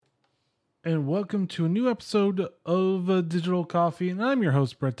and welcome to a new episode of Digital Coffee. And I'm your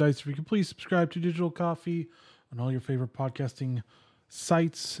host, Brett Dice. If you can please subscribe to Digital Coffee on all your favorite podcasting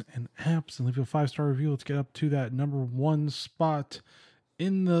sites and apps and leave a 5-star review. Let's get up to that number one spot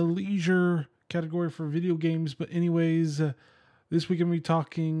in the leisure category for video games. But anyways, this week I'm going to be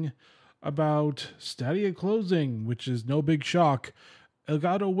talking about Stadia closing, which is no big shock.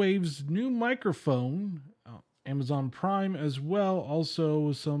 Elgato Wave's new microphone, Amazon Prime as well.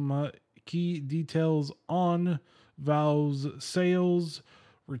 Also some key details on Valve's sales,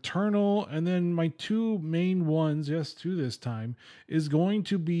 Returnal, and then my two main ones, yes, two this time, is going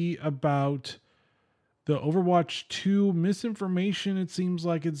to be about the Overwatch 2 misinformation. It seems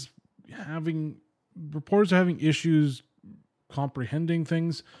like it's reporters are having issues comprehending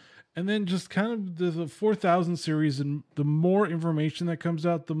things. And then just kind of the 4000 series, and the more information that comes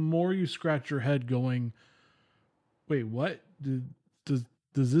out, the more you scratch your head going, wait, what?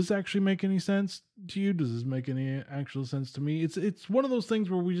 Does this actually make any sense to you? Does this make any actual sense to me? It's one of those things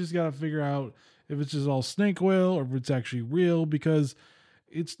where we just got to figure out if it's just all snake oil or if it's actually real, because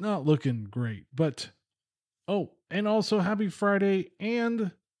it's not looking great. But, and also happy Friday,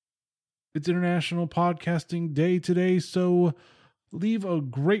 and it's International Podcasting Day today, so leave a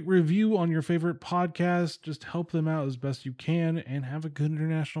great review on your favorite podcast. Just help them out as best you can, and have a good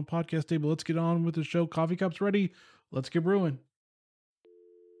International Podcast Day. But let's get on with the show. Coffee cups ready. Let's get brewing.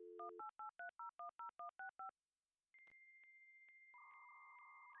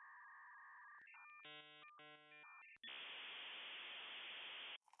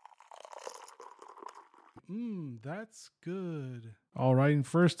 That's good. All right, and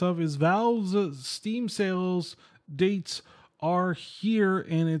first up is Valve's Steam sales dates are here,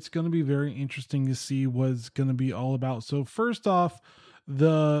 and it's going to be very interesting to see what it's going to be all about. So first off,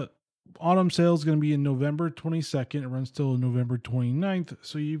 the autumn sale is going to be in November 22nd. It runs till November 29th.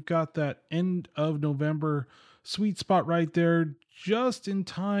 So you've got that end of November sweet spot right there, just in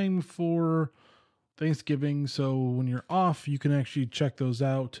time for Thanksgiving. So when you're off, you can actually check those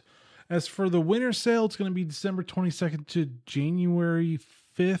out. As for the winter sale, it's going to be December 22nd to January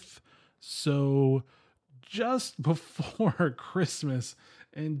 5th. So just before Christmas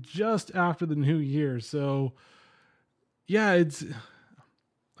and just after the new year. So yeah,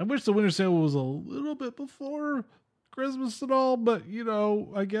 I wish the winter sale was a little bit before Christmas and all, but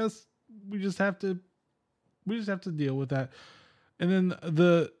I guess we just have to deal with that. And then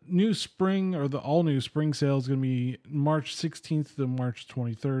the new spring, or the all new spring sale, is going to be March 16th to March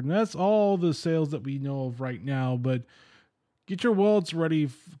 23rd. And that's all the sales that we know of right now. But get your wallets ready,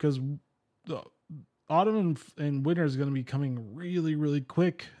 because the autumn and winter is going to be coming really, really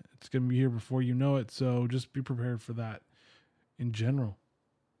quick. It's going to be here before you know it. So just be prepared for that in general.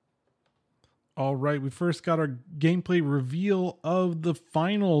 All right, we first got our gameplay reveal of the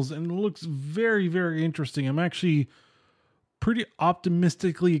finals, and it looks very, very interesting. I'm actually pretty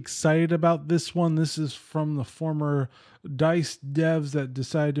optimistically excited about this one. This is from the former DICE devs that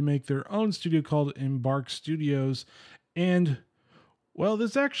decided to make their own studio called Embark Studios. And, well,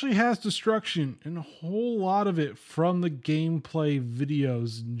 this actually has destruction, and a whole lot of it from the gameplay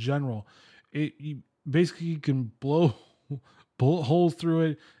videos in general. You basically can blow bullet holes through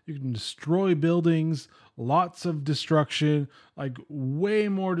it. You can destroy buildings, lots of destruction, like way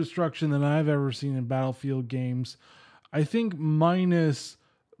more destruction than I've ever seen in Battlefield games. I think minus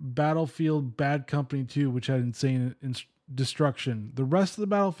Battlefield Bad Company 2, which had insane destruction. The rest of the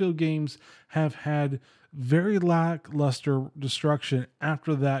Battlefield games have had very lackluster destruction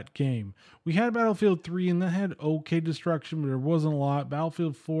after that game. We had Battlefield 3, and that had okay destruction, but there wasn't a lot.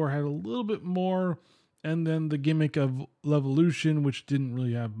 Battlefield 4 had a little bit more, and then the gimmick of Levolution, which didn't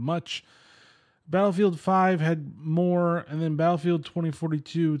really have much. Battlefield 5 had more, and then Battlefield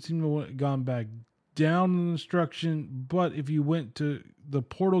 2042, it seemed to have gone back down in destruction. But if you went to the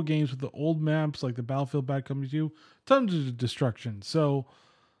Portal games with the old maps, like the Battlefield Bad Company 2, tons of destruction. So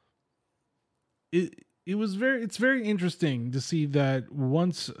it's very interesting to see that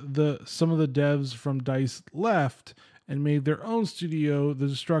once some of the devs from DICE left and made their own studio, the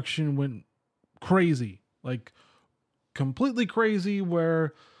destruction went crazy, like completely crazy,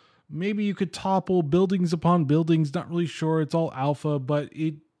 where maybe you could topple buildings upon buildings. Not really sure. It's all alpha, but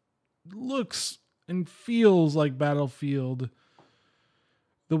it looks and feels like Battlefield,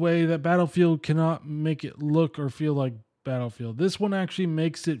 the way that Battlefield cannot make it look or feel like Battlefield. This one actually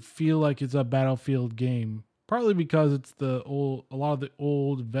makes it feel like it's a Battlefield game, partly because it's a lot of the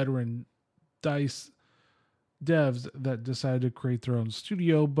old veteran DICE devs that decided to create their own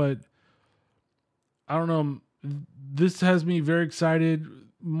studio. But I don't know, this has me very excited.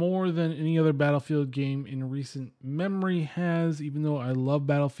 more than any other Battlefield game in recent memory has. Even though I love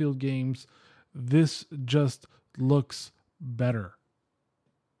Battlefield games, this just looks better.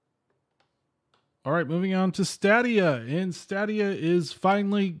 All right, moving on to Stadia. And Stadia is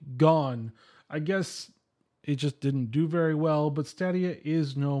finally gone. I guess it just didn't do very well, but Stadia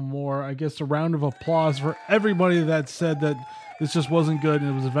is no more. I guess a round of applause for everybody that said that this just wasn't good and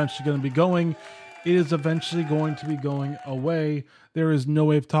it was eventually going to be going. It is eventually going to be going away. There is no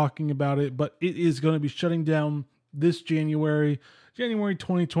way of talking about it, but it is going to be shutting down this January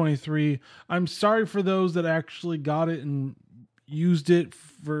 2023. I'm sorry for those that actually got it and used it.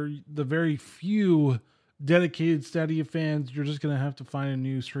 For the very few dedicated Stadia fans, you're just going to have to find a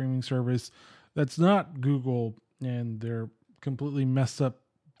new streaming service that's not Google and their completely messed up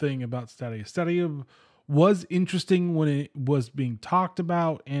thing about Stadia. Stadia was interesting when it was being talked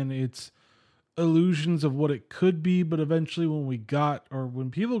about and its illusions of what it could be, but eventually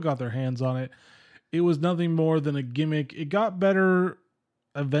when people got their hands on it, it was nothing more than a gimmick. It got better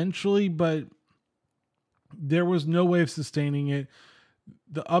eventually, but there was no way of sustaining it.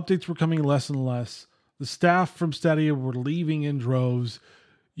 The updates were coming less and less. The staff from Stadia were leaving in droves.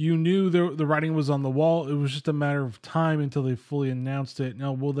 You knew the writing was on the wall. It was just a matter of time until they fully announced it.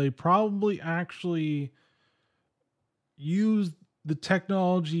 Now, will they probably actually use the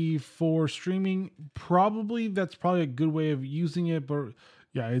technology for streaming? Probably. That's probably a good way of using it. But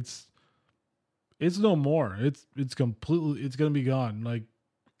yeah, it's no more. It's going to be gone. Like,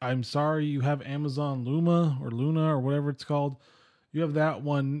 I'm sorry, you have Amazon Luna or whatever it's called. You have that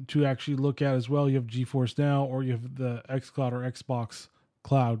one to actually look at as well. You have GeForce Now, or you have the xCloud or Xbox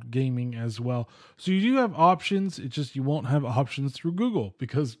Cloud Gaming as well. So you do have options. It's just you won't have options through Google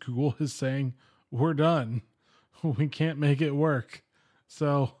because Google is saying, we're done. We can't make it work.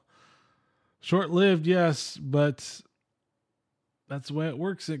 So short-lived, yes, but that's the way it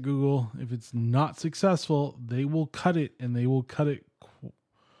works at Google. If it's not successful, they will cut it, and they will cut it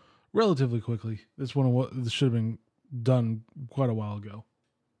relatively quickly. This should have been done quite a while ago.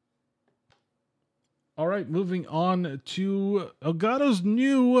 All right, moving on to Elgato's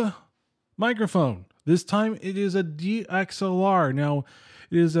new microphone. This time it is a DXLR. Now,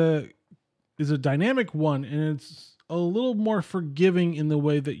 it is a dynamic one, and it's a little more forgiving in the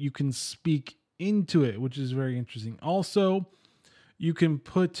way that you can speak into it, which is very interesting. Also, you can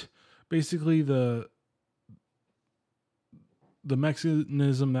put basically the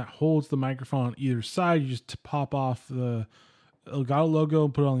mechanism that holds the microphone on either side. You just pop off the Elgato logo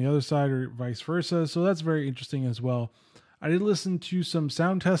and put it on the other side, or vice versa. So that's very interesting as well. I did listen to some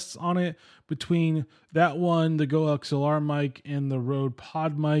sound tests on it between that one, the Go XLR mic, and the Rode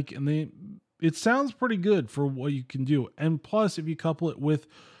Pod mic, and it sounds pretty good for what you can do. And plus, if you couple it with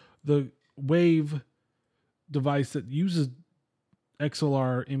the Wave device that uses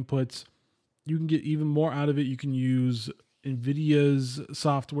XLR inputs, you can get even more out of it. You can use Nvidia's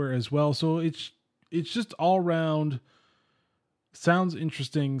software as well. So it's just all around sounds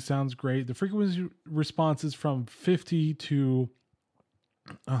interesting, sounds great. The frequency response is from 50 to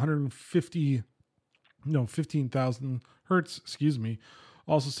 15,000 hertz, excuse me.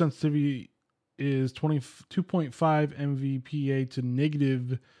 Also, sensitivity is 22.5 MVPA to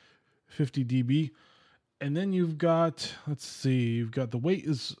negative 50 dB. And then you've got the weight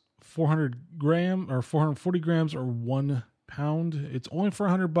is 440 grams or 1 pound. It's only for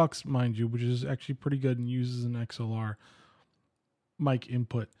 $100, mind you, which is actually pretty good and uses an XLR mic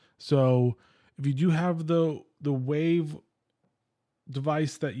input. So if you do have the Wave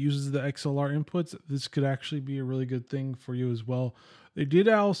device that uses the XLR inputs, this could actually be a really good thing for you as well. They did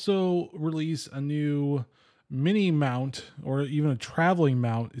also release a new mini mount, or even a traveling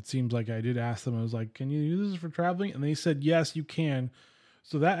mount. It seems like I did ask them. I was like, can you use this for traveling? And they said, yes, you can.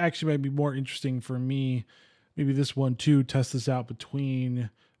 So that actually might be more interesting for me. Maybe this one too, test this out between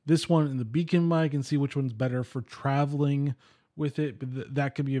this one and the Beacon mic and see which one's better for traveling with it. But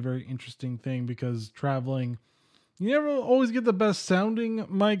that could be a very interesting thing, because traveling, you never always get the best sounding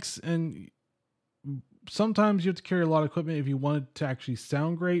mics, and sometimes you have to carry a lot of equipment if you want it to actually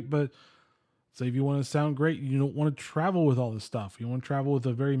sound great. But say if you want to sound great, you don't want to travel with all this stuff. You want to travel with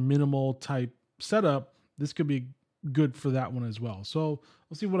a very minimal type setup. This could be good for that one as well. So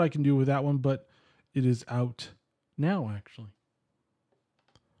I'll see what I can do with that one, but it is out now, actually.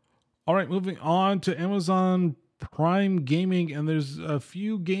 All right, moving on to Amazon Prime Gaming, and there's a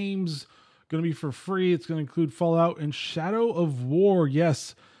few games going to be for free. It's going to include Fallout and Shadow of War.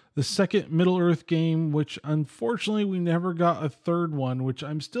 Yes, the second Middle-earth game, which unfortunately we never got a third one, which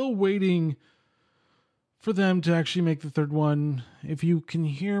I'm still waiting for them to actually make the third one. If you can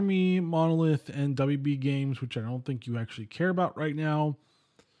hear me, Monolith and WB Games, which I don't think you actually care about right now,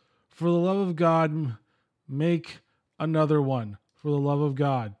 For the love of God, make another one. For the love of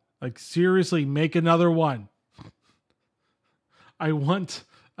God. Like, seriously, make another one. I want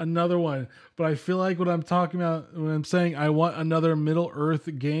another one. But I feel like what I'm talking about when I'm saying I want another Middle Earth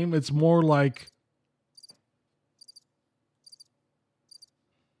game, it's more like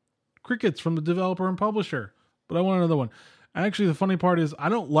crickets from the developer and publisher. But I want another one. Actually, the funny part is I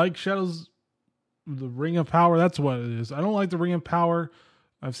don't like Shadows, the Ring of Power. That's what it is. I don't like the Ring of Power.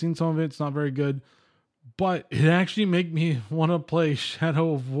 I've seen some of it. It's not very good. But it actually made me want to play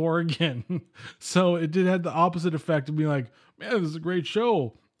Shadow of War again. So it did have the opposite effect of being like, man, this is a great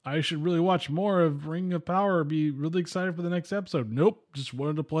show. I should really watch more of Ring of Power. Be really excited for the next episode. Nope. Just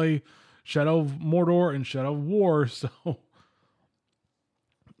wanted to play Shadow of Mordor and Shadow of War. So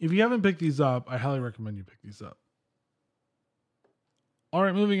if you haven't picked these up, I highly recommend you pick these up. All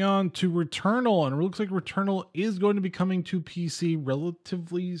right, moving on to Returnal. And it looks like Returnal is going to be coming to PC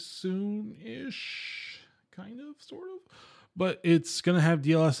relatively soon-ish. Kind of, sort of. But it's going to have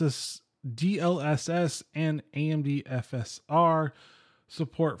DLSS and AMD FSR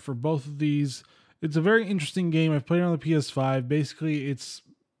support for both of these. It's a very interesting game. I've played it on the PS5. Basically, it's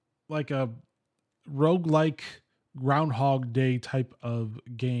like a roguelike Groundhog Day type of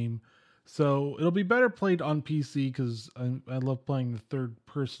game. So it'll be better played on PC because I love playing the third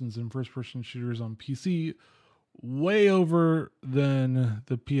persons and first person shooters on PC way over than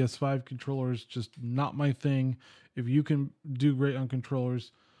the PS5 controllers. Just not my thing. If you can do great on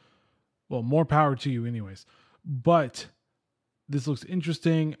controllers, well, more power to you anyways. But this looks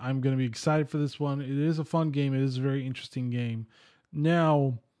interesting. I'm going to be excited for this one. It is a fun game. It is a very interesting game.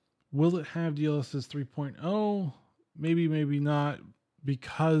 Now, will it have DLSS 3.0? Maybe, maybe not,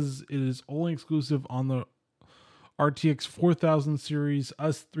 because it is only exclusive on the RTX 4000 series.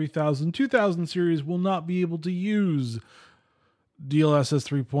 Us 3000, 2000 series will not be able to use DLSS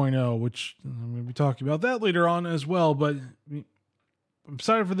 3.0, which I'm going to be talking about that later on as well. But I'm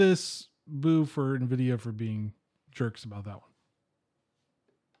excited for this. Boo for Nvidia for being jerks about that one.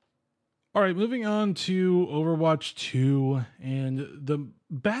 All right, moving on to Overwatch 2 and the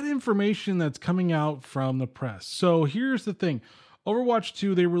bad information that's coming out from the press. So here's the thing. Overwatch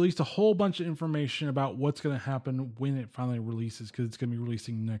 2, they released a whole bunch of information about what's going to happen when it finally releases, because it's going to be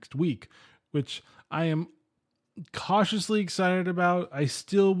releasing next week, which I am cautiously excited about. I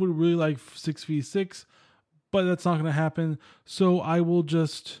still would really like 6v6, but that's not going to happen. So I will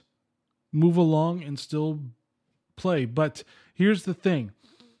just move along and still play. But here's the thing.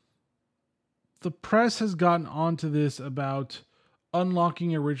 The press has gotten onto this about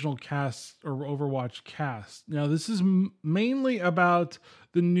unlocking original cast or Overwatch cast. Now, this is mainly about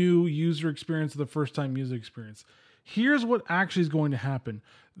the new user experience, the first time user experience. Here's what actually is going to happen.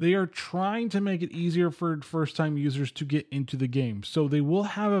 They are trying to make it easier for first time users to get into the game. So they will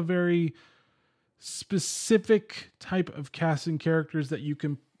have a very specific type of casting characters that you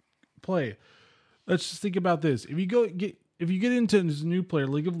can play. Let's just think about this. If you get into this new player,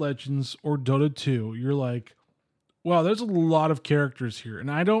 League of Legends or Dota 2, you're like, wow, there's a lot of characters here,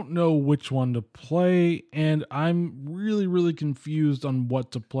 and I don't know which one to play, and I'm really, really confused on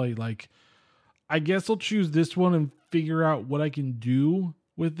what to play. Like, I guess I'll choose this one and figure out what I can do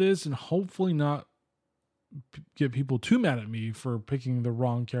with this, and hopefully not get people too mad at me for picking the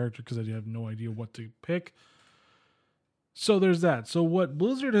wrong character because I have no idea what to pick. So there's that. So what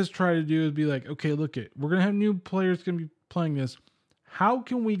Blizzard has tried to do is be like, okay, look it, we're going to have new players going to be playing this. How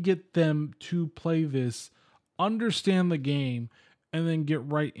can we get them to play this, understand the game, and then get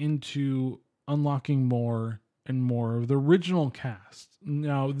right into unlocking more and more of the original cast?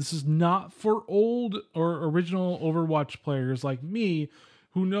 Now, this is not for old or original Overwatch players like me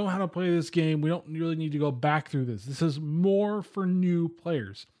who know how to play this game. We don't really need to go back through this. This is more for new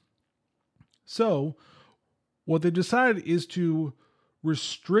players. So what they decided is to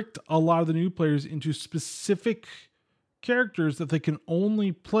restrict a lot of the new players into specific characters that they can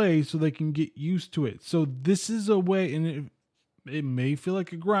only play so they can get used to it. So this is a way, and it may feel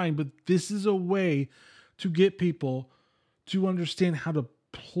like a grind, but this is a way to get people to understand how to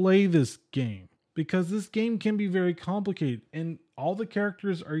play this game, because this game can be very complicated and all the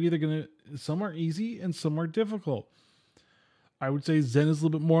characters are either some are easy and some are difficult. I would say Zen is a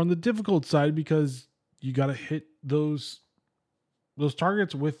little bit more on the difficult side because you got to hit those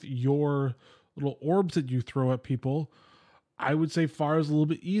targets with your little orbs that you throw at people. I would say Pharah's a little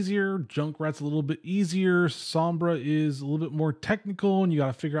bit easier. Junkrat's a little bit easier. Sombra is a little bit more technical, and you got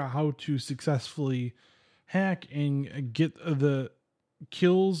to figure out how to successfully hack and get the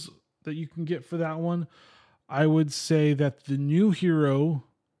kills that you can get for that one. I would say that the new hero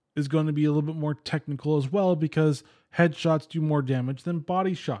is going to be a little bit more technical as well, because headshots do more damage than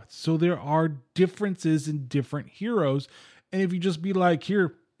body shots. So there are differences in different heroes. And if you just be like,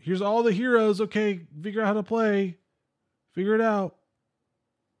 here's all the heroes, okay, figure out how to play, figure it out.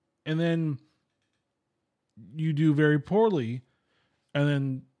 And then you do very poorly, and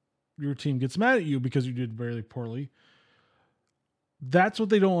then your team gets mad at you because you did very poorly. That's what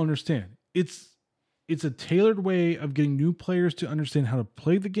they don't understand. It's a tailored way of getting new players to understand how to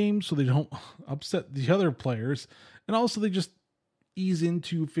play the game so they don't upset the other players. And also they just ease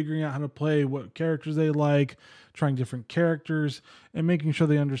into figuring out how to play, what characters they like, trying different characters, and making sure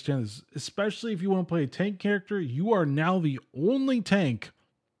they understand this. Especially if you want to play a tank character, you are now the only tank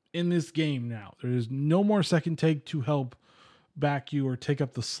in this game now. There is no more second tank to help back you or take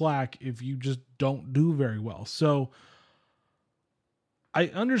up the slack if you just don't do very well. So I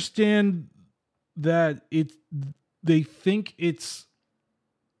understand that they think it's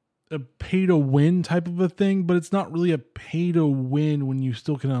a pay to win type of a thing, but it's not really a pay to win when you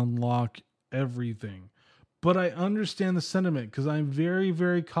still can unlock everything. But I understand the sentiment because I'm very,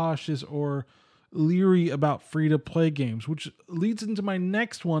 very cautious or leery about free to play games, which leads into my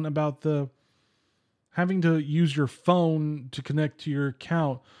next one about the having to use your phone to connect to your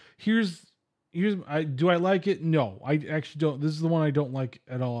account. Do I like it? No, I actually don't. This is the one I don't like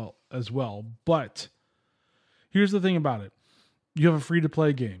at all as well. But here's the thing about it. You have a free to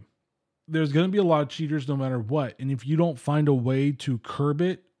play game. There's going to be a lot of cheaters no matter what. And if you don't find a way to curb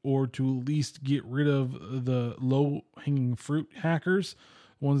it or to at least get rid of the low hanging fruit hackers,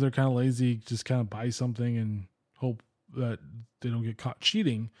 ones that are kind of lazy, just kind of buy something and hope that they don't get caught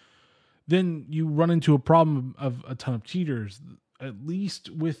cheating, then you run into a problem of a ton of cheaters. At least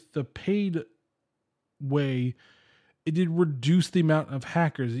with the paid way, it did reduce the amount of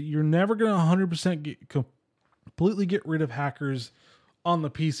hackers. You're never going to 100% completely get rid of hackers on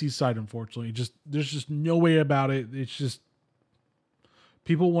the PC side, unfortunately. There's just no way about it. It's just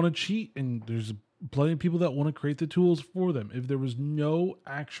people want to cheat, and there's plenty of people that want to create the tools for them. If there was no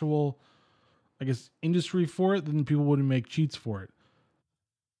actual, I guess, industry for it, then people wouldn't make cheats for it.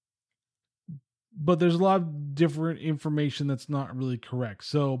 But there's a lot of different information that's not really correct.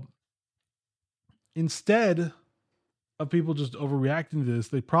 So instead of people just overreacting to this,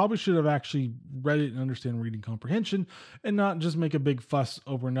 they probably should have actually read it and understand reading comprehension and not just make a big fuss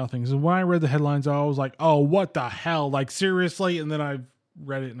over nothing. So when I read the headlines, I was like, oh, what the hell? Like, seriously? And then I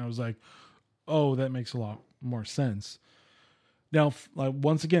read it and I was like, oh, that makes a lot more sense. Now, like,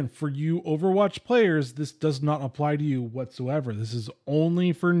 once again, for you Overwatch players, this does not apply to you whatsoever. This is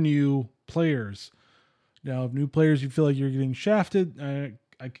only for new players. Now, if new players, you feel like you're getting shafted,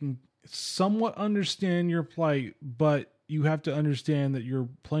 I can somewhat understand your plight, but you have to understand that you're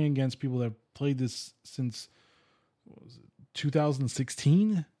playing against people that have played this since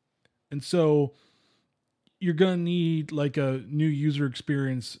 2016. And so you're going to need like a new user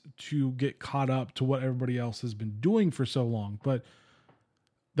experience to get caught up to what everybody else has been doing for so long. But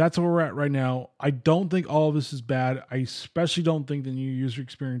that's where we're at right now. I don't think all of this is bad. I especially don't think the new user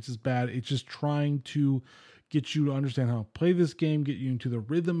experience is bad. It's just trying to get you to understand how to play this game, get you into the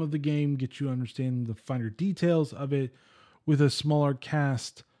rhythm of the game, get you to understand the finer details of it with a smaller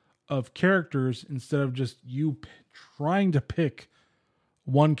cast of characters instead of just you trying to pick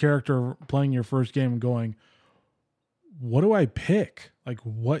one character playing your first game and going, what do I pick? Like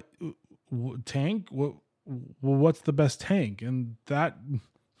what tank? What's the best tank? And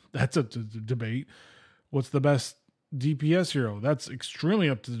that's up to the debate. What's the best DPS hero? That's extremely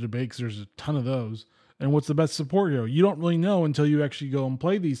up to the debate because there's a ton of those. And what's the best support hero? You don't really know until you actually go and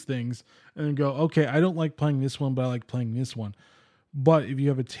play these things and then go, okay, I don't like playing this one, but I like playing this one. But if you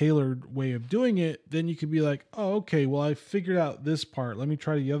have a tailored way of doing it, then you could be like, oh, okay, well, I figured out this part. Let me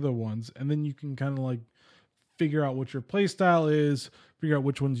try the other ones. And then you can kind of like figure out what your play style is, figure out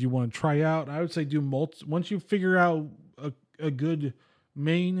which ones you want to try out. I would say do once you figure out a good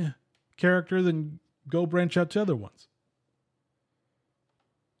main character, then go branch out to other ones.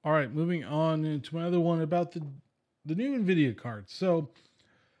 All right, moving on to my other one about the new Nvidia cards. So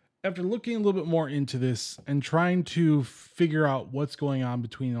after looking a little bit more into this and trying to figure out what's going on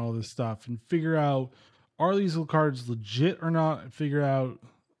between all this stuff and figure out, are these cards legit or not? And figure out,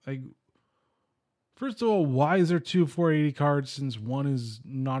 like, first of all, why is there two 480 cards since one is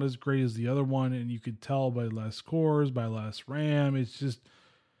not as great as the other one? And you could tell by less cores, by less RAM.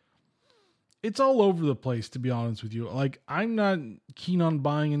 It's all over the place, to be honest with you. Like, I'm not keen on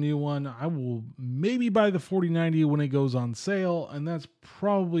buying a new one. I will maybe buy the 4090 when it goes on sale, and that's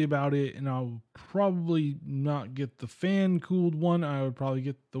probably about it. And I'll probably not get the fan-cooled one. I would probably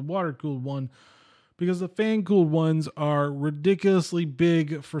get the water-cooled one because the fan-cooled ones are ridiculously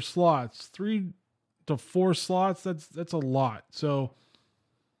big for slots. 3 to 4 slots, that's a lot. So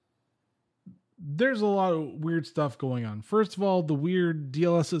there's a lot of weird stuff going on. First of all, the weird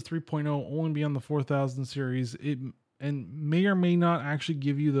DLSS 3.0 only be on the 4000 series. It and may or may not actually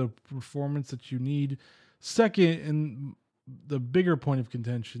give you the performance that you need. Second, and the bigger point of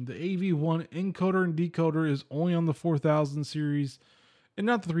contention, the AV1 encoder and decoder is only on the 4000 series and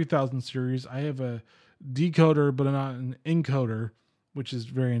not the 3000 series. I have a decoder, but not an encoder, which is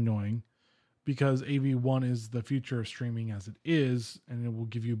very annoying because AV1 is the future of streaming as it is, and it will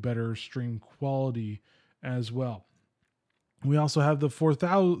give you better stream quality as well. We also have the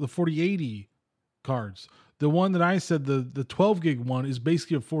 4080 cards. The one that I said, the 12 gig one, is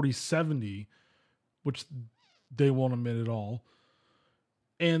basically a 4070, which they won't admit at all.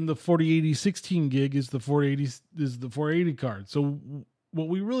 And the 4080 16 gig is the 480 card. So what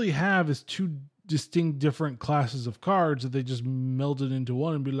we really have is two distinct different classes of cards that they just melded into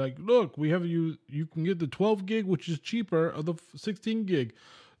one and be like, look, we have you can get the 12 gig, which is cheaper, of the 16 gig.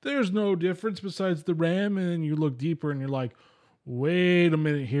 There's no difference besides the RAM. And then you look deeper and you're like, wait a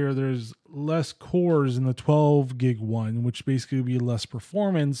minute here. There's less cores in the 12 gig one, which basically would be less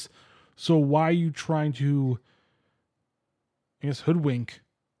performance. So why are you trying to, I guess, hoodwink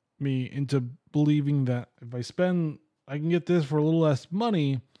me into believing that if I can get this for a little less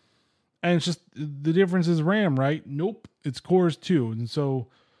money, and it's just the difference is RAM, right? Nope, it's cores too. And so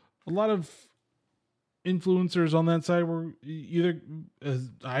a lot of influencers on that side were either,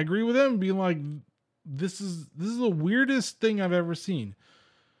 I agree with them, being like, this is the weirdest thing I've ever seen.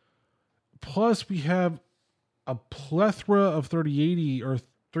 Plus, we have a plethora of 3080 or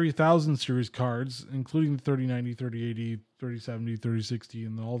 3000 series cards, including the 3090, 3080, 3070, 3060,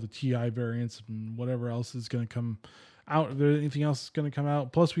 and all the TI variants and whatever else is going to come out. If there's anything else that's going to come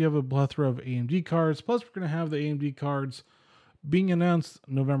out. Plus, we have a plethora of AMD cards. Plus, we're going to have the AMD cards being announced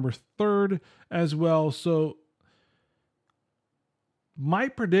November 3rd as well. So my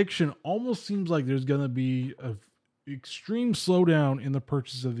prediction almost seems like there's going to be an extreme slowdown in the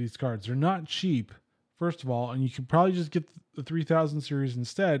purchase of these cards. They're not cheap, first of all, and you could probably just get the 3000 series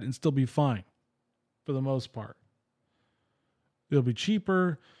instead and still be fine for the most part. It'll be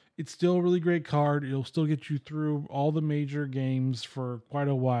cheaper. It's still a really great card. It'll still get you through all the major games for quite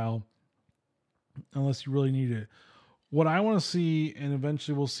a while, unless you really need it. What I want to see, and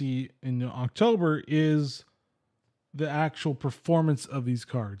eventually we'll see in October, is the actual performance of these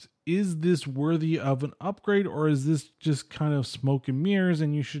cards. Is this worthy of an upgrade, or is this just kind of smoke and mirrors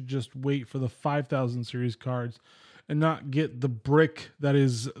and you should just wait for the 5000 series cards and not get the brick that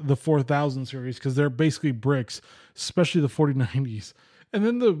is the 4000 series, because they're basically bricks, especially the 4090s. And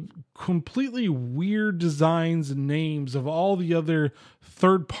then the completely weird designs and names of all the other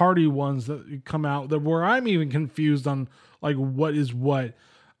third-party ones that come out, that where I'm even confused on like what is what.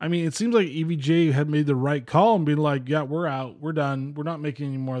 I mean, it seems like EVJ had made the right call and being like, yeah, we're out. We're done. We're not making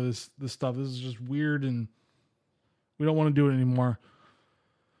any more of this stuff. This is just weird and we don't want to do it anymore.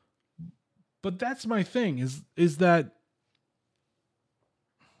 But that's my thing is that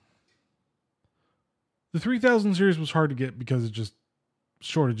the 3000 series was hard to get because it just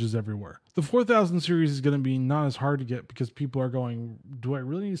shortages everywhere. The 4000 series is going to be not as hard to get because people are going, do I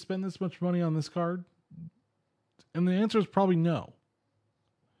really need to spend this much money on this card? And the answer is probably no.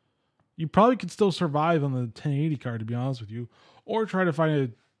 You probably could still survive on the 1080 card, to be honest with you, or try to find a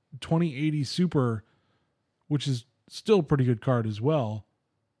 2080 Super, which is still a pretty good card as well.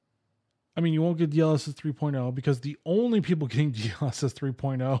 I mean, you won't get DLSS 3.0 because the only people getting DLSS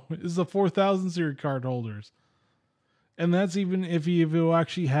 3.0 is the 4000 series card holders. And that's even if it will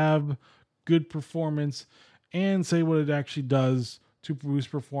actually have good performance and say what it actually does to boost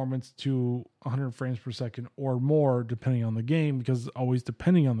performance to 100 frames per second or more, depending on the game, because it's always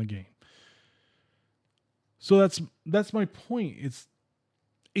depending on the game. So that's my point.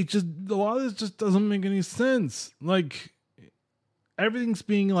 It just, a lot of this just doesn't make any sense. Like, everything's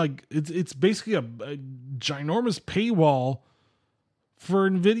being like, it's basically a ginormous paywall for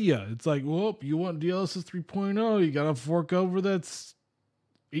Nvidia. It's like, well, you want DLSS 3.0, you gotta fork over that's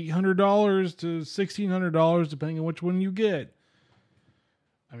 $800 to $1,600, depending on which one you get.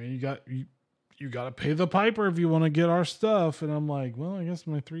 I mean, you got to pay the piper if you want to get our stuff. And I'm like, well, I guess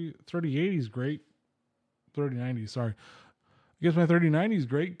my 3080 is great. 3090, sorry. I guess my 3090 is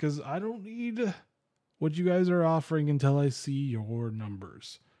great because I don't need what you guys are offering until I see your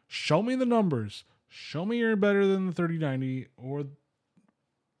numbers. Show me the numbers. Show me you're better than the 3090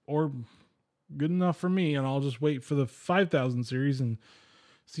 or good enough for me, and I'll just wait for the 5000 series and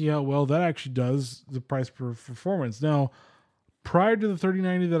see how well that actually does the price per performance. Now, prior to the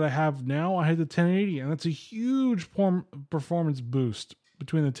 3090 that I have now, I had the 1080, and that's a huge performance boost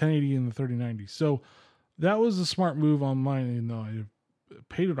between the 1080 and the 3090. So that was a smart move on mine, even though I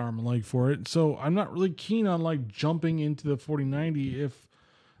paid an arm and leg for it. So I'm not really keen on like jumping into the 4090 if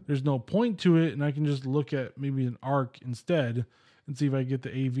there's no point to it, and I can just look at maybe an ARC instead and see if I get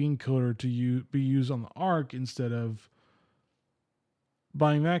the AV encoder to be used on the ARC instead of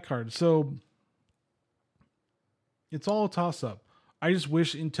buying that card. So it's all a toss-up. I just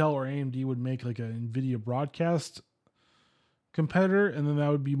wish Intel or AMD would make like an Nvidia broadcast competitor, and then that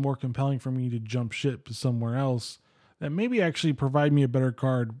would be more compelling for me to jump ship to somewhere else that maybe actually provide me a better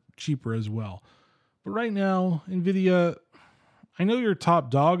card cheaper as well. But right now, Nvidia, I know you're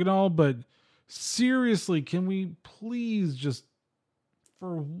top dog and all, but seriously, can we please just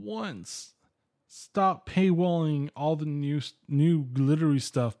for once stop paywalling all the new glittery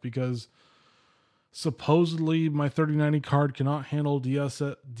stuff? Because supposedly my 3090 card cannot handle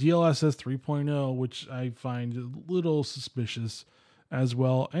DLSS 3.0, which I find a little suspicious as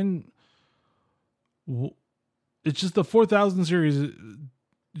well. And it's just the 4000 series.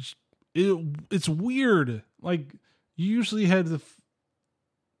 It's weird. Like, you usually had the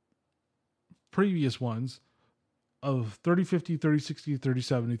previous ones of 3050, 3060,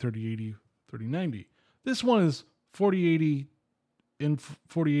 3070, 3080, 3090. This one is 4080 and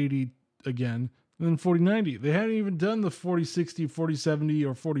 4080 again, and then 4090. They haven't even done the 4060, 4070,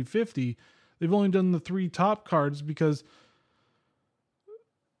 or 4050. They've only done the 3 top cards because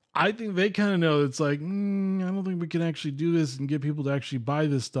I think they kind of know it's like, I don't think we can actually do this and get people to actually buy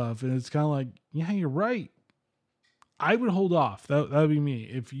this stuff. And it's kind of like, yeah, you're right. I would hold off. That would be me.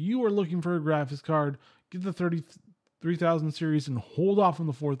 If you are looking for a graphics card, get the 3000 series and hold off on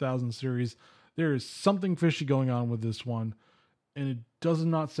the 4000 series. There is something fishy going on with this one, and it does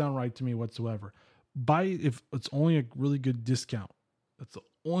not sound right to me whatsoever. Buy it if it's only a really good discount. That's the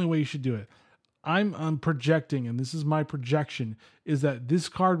only way you should do it. I'm projecting, and this is my projection, is that this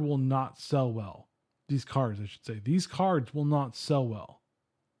card will not sell well. These cards, I should say. These cards will not sell well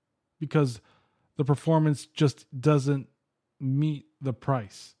because the performance just doesn't meet the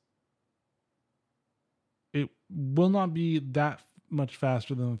price. It will not be that much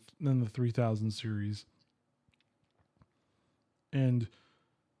faster than the 3000 series. And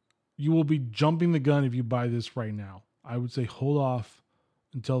you will be jumping the gun if you buy this right now. I would say hold off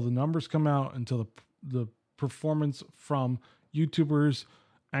until the numbers come out, until the performance from YouTubers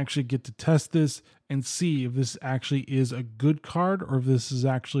actually get to test this and see if this actually is a good card or if this is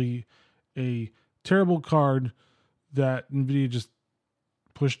actually a terrible card that Nvidia just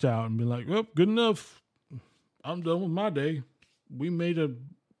pushed out and be like, well, good enough. I'm done with my day. We made a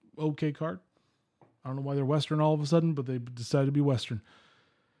okay card. I don't know why they're Western all of a sudden, but they decided to be Western.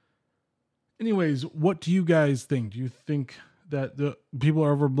 Anyways, what do you guys think? Do you think that the people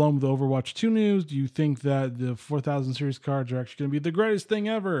are overblown with the Overwatch 2 news? Do you think that the 4000 series cards are actually going to be the greatest thing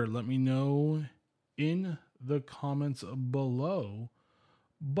ever? Let me know in the comments below.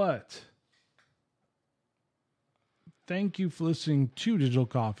 But thank you for listening to Digital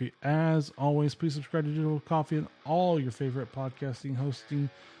Coffee. As always, please subscribe to Digital Coffee on all your favorite podcasting hosting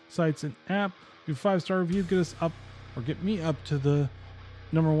sites and app. Leave a 5-star review, get us up, or get me up to the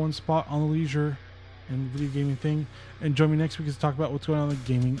 #1 spot on the leisure and video gaming thing. And join me next week to talk about what's going on in the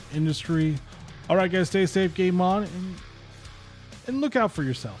gaming industry. All right, guys, stay safe, game on, and look out for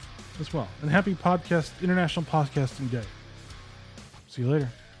yourself as well. And happy International Podcasting Day. See you later.